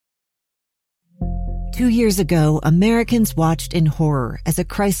2 years ago, Americans watched in horror as a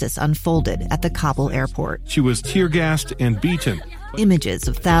crisis unfolded at the Kabul airport. She was tear-gassed and beaten. Images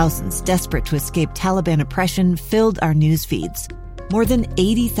of thousands desperate to escape Taliban oppression filled our news feeds. More than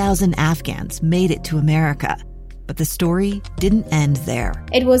 80,000 Afghans made it to America. But the story didn't end there.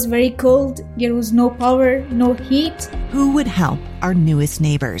 It was very cold. There was no power, no heat. Who would help our newest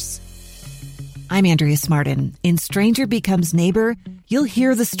neighbors? I'm Andrea Smartin. In Stranger Becomes Neighbor, you'll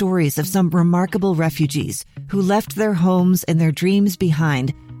hear the stories of some remarkable refugees who left their homes and their dreams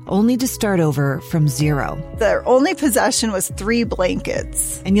behind, only to start over from zero. Their only possession was 3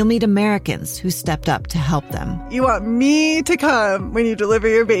 blankets. And you'll meet Americans who stepped up to help them. You want me to come when you deliver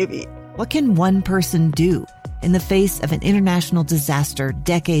your baby. What can one person do in the face of an international disaster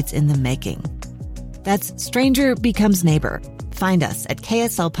decades in the making? That's Stranger Becomes Neighbor. Find us at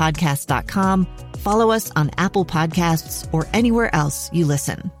kslpodcast.com. Follow us on Apple Podcasts or anywhere else you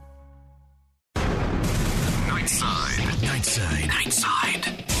listen. Nightside.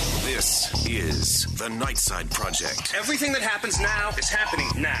 This is the Nightside Project. Everything that happens now is happening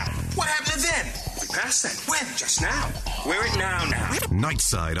now. What happened then? We passed that. When? Just now. We're it now.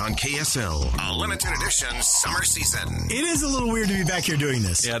 Nightside on KSL. A limited edition summer season. It is a little weird to be back here doing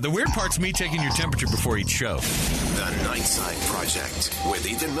this. Yeah, the weird part's me taking your temperature before each show. The Nightside Project with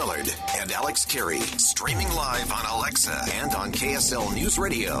Ethan Millard and Alex Carey. Streaming live on Alexa and on KSL News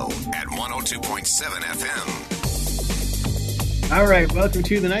Radio at 102.7 FM. All right, welcome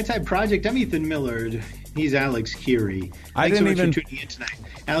to the Nightside Project. I'm Ethan Millard. He's Alex Curie. Thanks so much for tuning in tonight.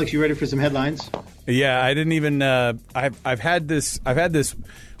 Alex, you ready for some headlines? Yeah, I didn't even. I've had this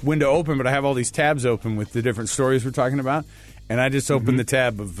window open, but I have all these tabs open with the different stories we're talking about, and I just opened the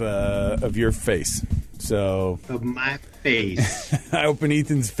tab of your face. So of my face. I opened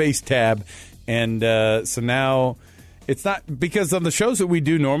Ethan's face tab, and so now it's not because on the shows that we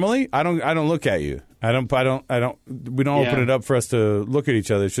do normally, I don't look at you. We don't open it up for us to look at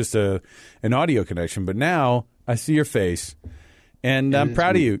each other. It's just an audio connection. But now I see your face, and I'm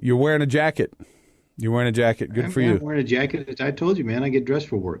proud of you. You're wearing a jacket. Good for you. I'm wearing a jacket. I told you, man, I get dressed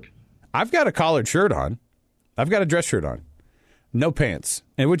for work. I've got a collared shirt on. I've got a dress shirt on. No pants,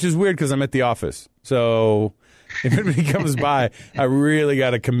 and which is weird because I'm at the office. So if anybody comes by, I really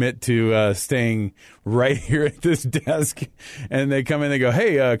got to commit to staying right here at this desk. And they come in, they go,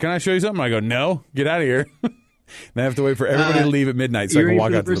 "Hey, can I show you something?" I go, "No, get out of here." Then I have to wait for everybody to leave at midnight so I can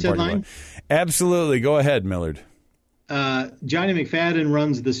walk out to the parking lot. Absolutely. Go ahead, Millard. Johnny McFadden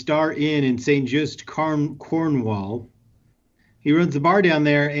runs the Star Inn in St. Just, Cornwall. He runs the bar down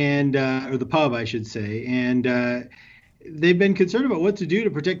there, and or the pub, I should say, and they've been concerned about what to do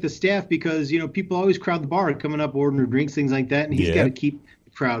to protect the staff because, people always crowd the bar coming up, ordering drinks, things like that. And he's got to keep the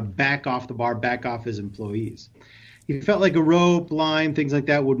crowd back off the bar, back off his employees. He felt like a rope, line, things like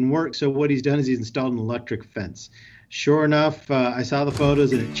that wouldn't work. So what he's done is he's installed an electric fence. Sure enough, I saw the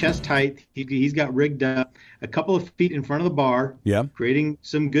photos, and at chest height, he's got rigged up a couple of feet in front of the bar, creating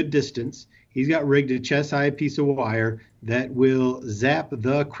some good distance. He's got rigged a chest-high piece of wire that will zap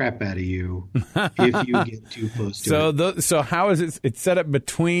the crap out of you if you get too close to it. So how is it? It's set up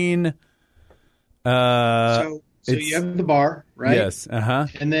between. So you have the bar, right? Yes.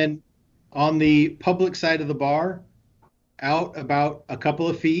 And then on the public side of the bar, out about a couple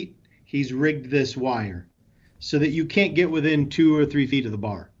of feet, he's rigged this wire so that you can't get within 2 or 3 feet of the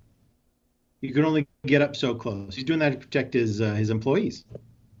bar. You can only get up so close. He's doing that to protect his employees.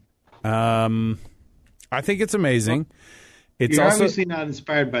 I think it's amazing. You're obviously not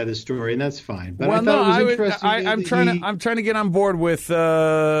inspired by this story, and that's fine. But well, I thought it was interesting. I'm trying to get on board with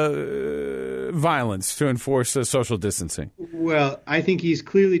violence to enforce social distancing. Well, I think he's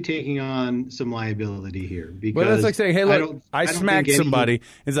clearly taking on some liability here. Because but it's like saying, "Hey, look, I smacked somebody."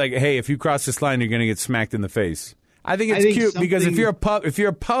 It's like, "Hey, if you cross this line, you're going to get smacked in the face." I think it's cute because if you're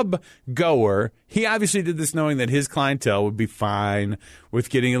a pub goer, he obviously did this knowing that his clientele would be fine with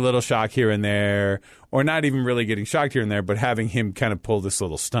getting a little shock here and there, or not even really getting shocked here and there, but having him kind of pull this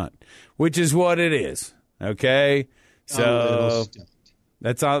little stunt, which is what it is. Okay, so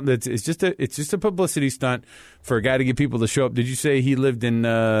that's all. It's just a publicity stunt for a guy to get people to show up. Did you say he lived in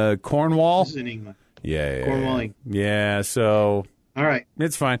Cornwall? This is in England. Yeah, Cornwall. Yeah. So all right,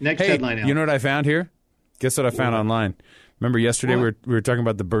 it's fine. Next headline. Alex. You know what I found here? Guess what I found online? Remember yesterday we were talking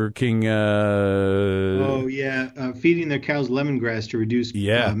about the Burger King. Feeding their cows lemongrass to reduce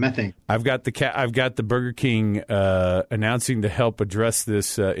methane. I've got the Burger King announcing to help address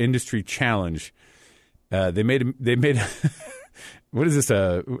this industry challenge. They made what is this?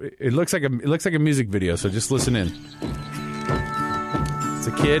 It looks like a music video. So just listen in. It's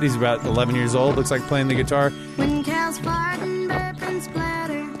a kid. He's about 11 years old. Looks like playing the guitar. When cows fart and burp and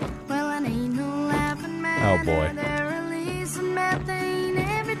splatter, well, it ain't no laughing Oh, boy. And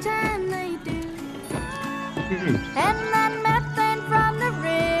that methane from the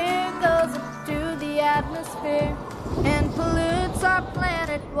rig goes up to the atmosphere and pollutes our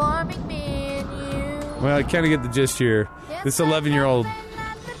planet, warming me and you. Well, I kind of get the gist here. This 11-year-old's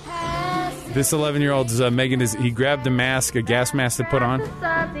making his. He grabbed a gas mask to put on.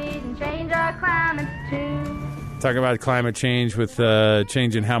 Talking about climate change with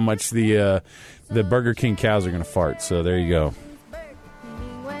changing how much the Burger King cows are going to fart. So there you go.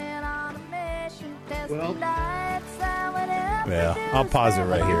 Well, yeah, I'll pause it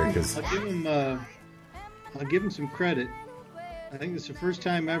right here because I'll give him some credit. I think this is the first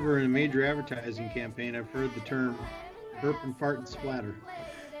time ever in a major advertising campaign I've heard the term burp and fart and splatter.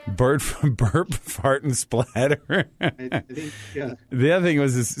 Burp, fart, and splatter. I think, yeah. The other thing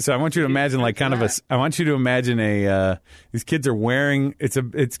was this, so I want you to imagine these kids are wearing,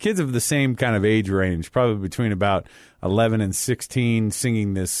 it's kids of the same kind of age range, probably between about 11 and 16,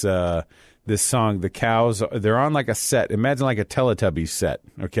 singing this song. The cows, they're on like a set. Imagine like a Teletubbies set,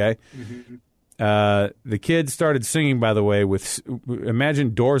 okay? Mm-hmm. The kids started singing, by the way,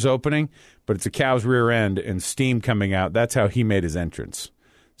 imagine doors opening, but it's a cow's rear end and steam coming out. That's how he made his entrance.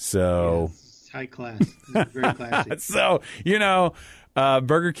 So high class, very classy. So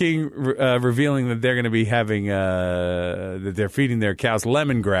Burger King revealing that they're going to be having that they're feeding their cows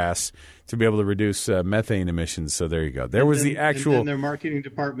lemongrass to be able to reduce methane emissions. So there you go. And their marketing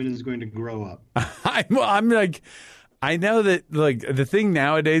department is going to grow up. I'm like. I know that, like, the thing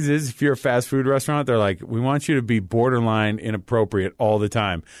nowadays is if you're a fast food restaurant, they're like, we want you to be borderline inappropriate all the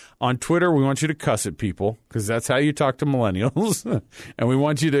time. On Twitter, we want you to cuss at people because that's how you talk to millennials. And we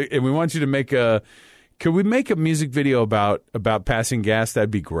want you to make could we make a music video about passing gas?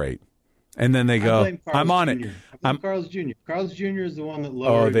 That'd be great. And then they go, I'm on Jr. it. I'm Carl's Jr. Carl's Jr. is the one that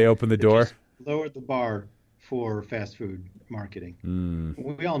lowered. Oh, they opened the door? Lowered the bar for fast food marketing.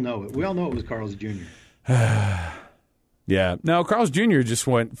 Mm. We all know it. We all know it was Carl's Jr. Yeah. No, Carl's Jr. just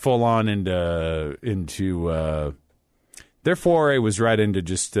went full on into their foray was right into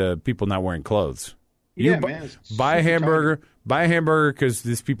just people not wearing clothes. Yeah, man. Buy a hamburger because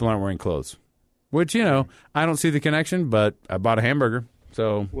these people aren't wearing clothes. Which, I don't see the connection, but I bought a hamburger.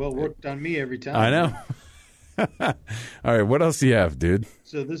 So well, worked on me every time. I know. All right, what else do you have, dude?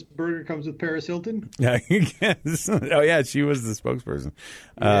 So this burger comes with Paris Hilton? Yeah, oh, yeah, she was the spokesperson.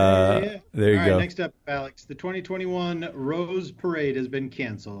 Yeah. There you go. Next up, Alex, the 2021 Rose Parade has been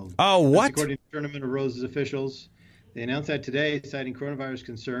canceled. Oh, what? That's according to Tournament of Roses officials. They announced that today, citing coronavirus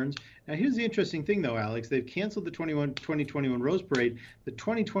concerns. Now, here's the interesting thing, though, Alex. They've canceled the 2021 Rose Parade. The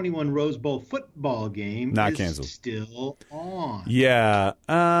 2021 Rose Bowl football game not is canceled. Still on. Yeah.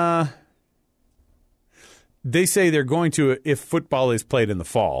 They say they're going to if football is played in the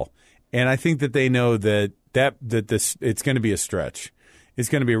fall, and I think that they know that this it's going to be a stretch. It's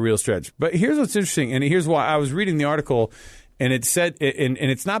going to be a real stretch. But here's what's interesting, and here's why I was reading the article, and it said, and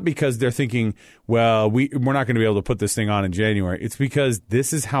it's not because they're thinking, well, we're not going to be able to put this thing on in January. It's because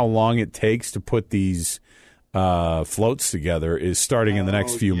this is how long it takes to put these floats together. Is starting in the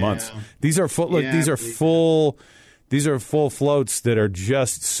next few months. These are These are full floats that are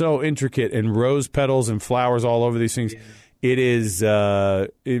just so intricate and rose petals and flowers all over these things. Yeah. It is, and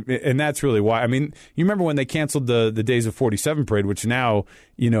that's really why. I mean, you remember when they canceled the Days of 47 parade, which now,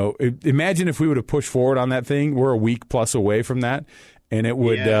 imagine if we would have pushed forward on that thing. We're a week plus away from that, and it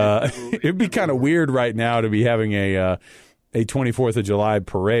would it'd be kind of weird right now to be having a 24th of July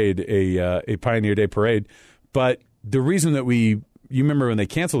parade, a Pioneer Day parade. But the reason that you remember when they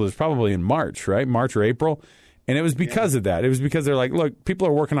canceled it was probably in March, right? March or April. And it was because of that. It was because they're like, look, people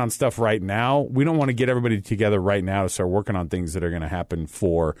are working on stuff right now. We don't want to get everybody together right now to start working on things that are going to happen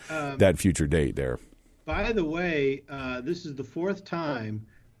for that future date there. By the way, this is the fourth time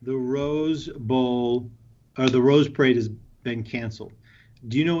the Rose Bowl or the Rose Parade has been canceled.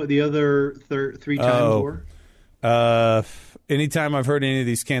 Do you know what the other three times were? Anytime I've heard any of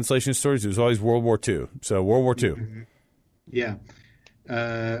these cancellation stories, it was always World War II. So World War II. Mm-hmm.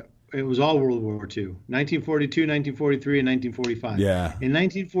 Yeah. It was all World War II, 1942, 1943, and 1945. Yeah. In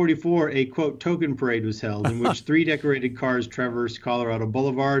 1944, a, quote, token parade was held in which 3 decorated cars traversed Colorado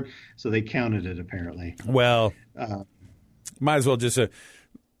Boulevard, so they counted it, apparently. Well, you might as well just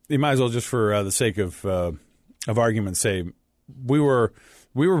for the sake of argument say we were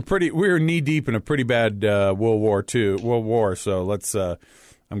knee deep in a pretty bad World War, so let's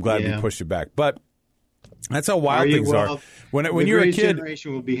I'm glad we pushed it back. But that's how wild things are. When you're a kid,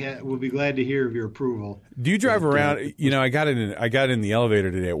 generation will be glad to hear of your approval. Do you drive around? I got in the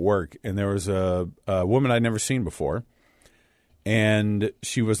elevator today at work, and there was a woman I'd never seen before, and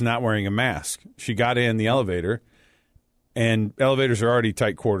she was not wearing a mask. She got in the elevator, and elevators are already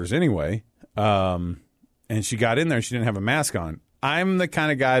tight quarters anyway, and she got in there and she didn't have a mask on. I'm the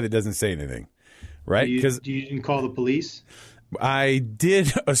kind of guy that doesn't say anything, right? You didn't call the police? I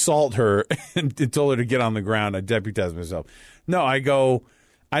did assault her and told her to get on the ground. I deputized myself. No, I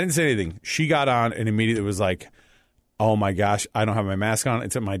didn't say anything. She got on and immediately was like, oh my gosh, I don't have my mask on.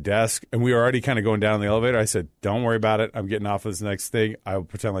 It's at my desk. And we were already kind of going down the elevator. I said, don't worry about it. I'm getting off of this next thing. I'll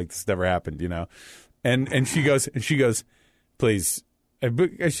pretend like this never happened, And she goes, please.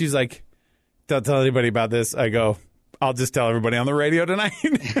 And she's like, don't tell anybody about this. I go, I'll just tell everybody on the radio tonight.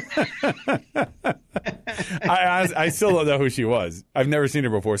 I still don't know who she was. I've never seen her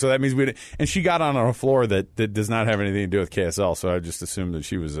before. So that means and she got on a floor that does not have anything to do with KSL. So I just assumed that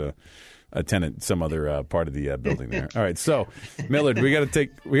she was a tenant, some other part of the building there. All right. So Millard, we got to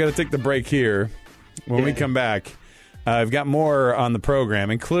take the break here. When we come back, I've got more on the program,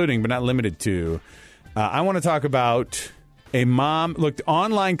 including but not limited to. I want to talk about a mom. Look,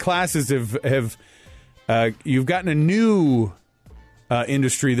 online classes have you've gotten a new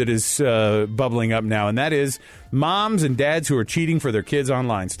industry that is bubbling up now, and that is moms and dads who are cheating for their kids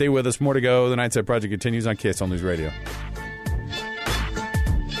online. Stay with us. More to go. The Nightside Project continues on KSL News Radio.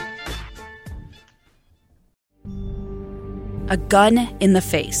 A gun in the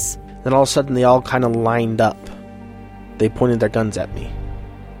face. Then all of a sudden, they all kind of lined up. They pointed their guns at me.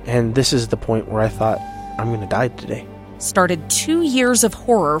 And this is the point where I thought, I'm going to die today. Started 2 years of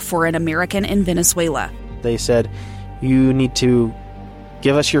horror for an American in Venezuela. They said, you need to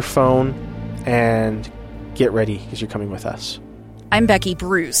give us your phone and get ready because you're coming with us. I'm Becky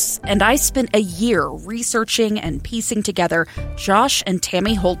Bruce, and I spent a year researching and piecing together Josh and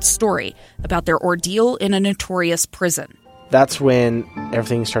Tammy Holt's story about their ordeal in a notorious prison. That's when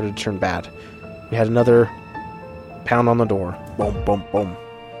everything started to turn bad. We had another pound on the door. Boom, boom, boom.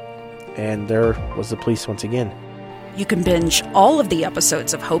 And there was the police once again. You can binge all of the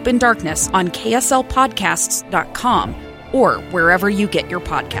episodes of Hope and Darkness on KSLPodcasts.com or wherever you get your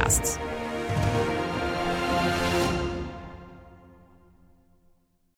podcasts.